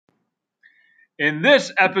In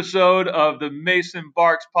this episode of the Mason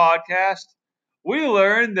Barks podcast, we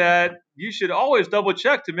learned that you should always double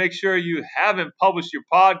check to make sure you haven't published your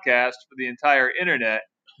podcast for the entire internet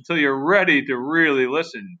until you're ready to really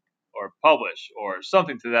listen or publish or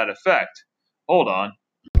something to that effect. Hold on.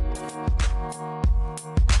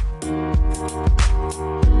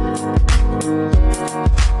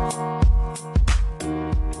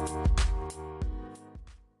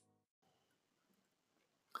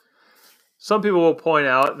 Some people will point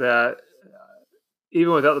out that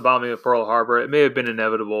even without the bombing of Pearl Harbor, it may have been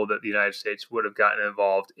inevitable that the United States would have gotten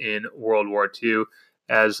involved in World War II,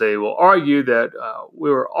 as they will argue that we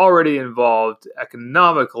were already involved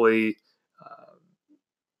economically,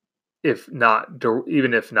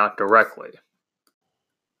 even if not directly.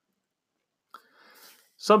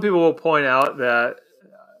 Some people will point out that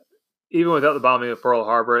even without the bombing of Pearl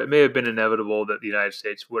Harbor, it may have been inevitable that the United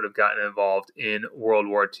States would have gotten involved in World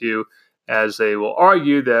War II, as they will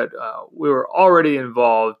argue that we were already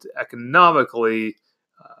involved economically,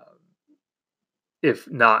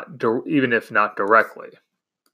 even if not directly.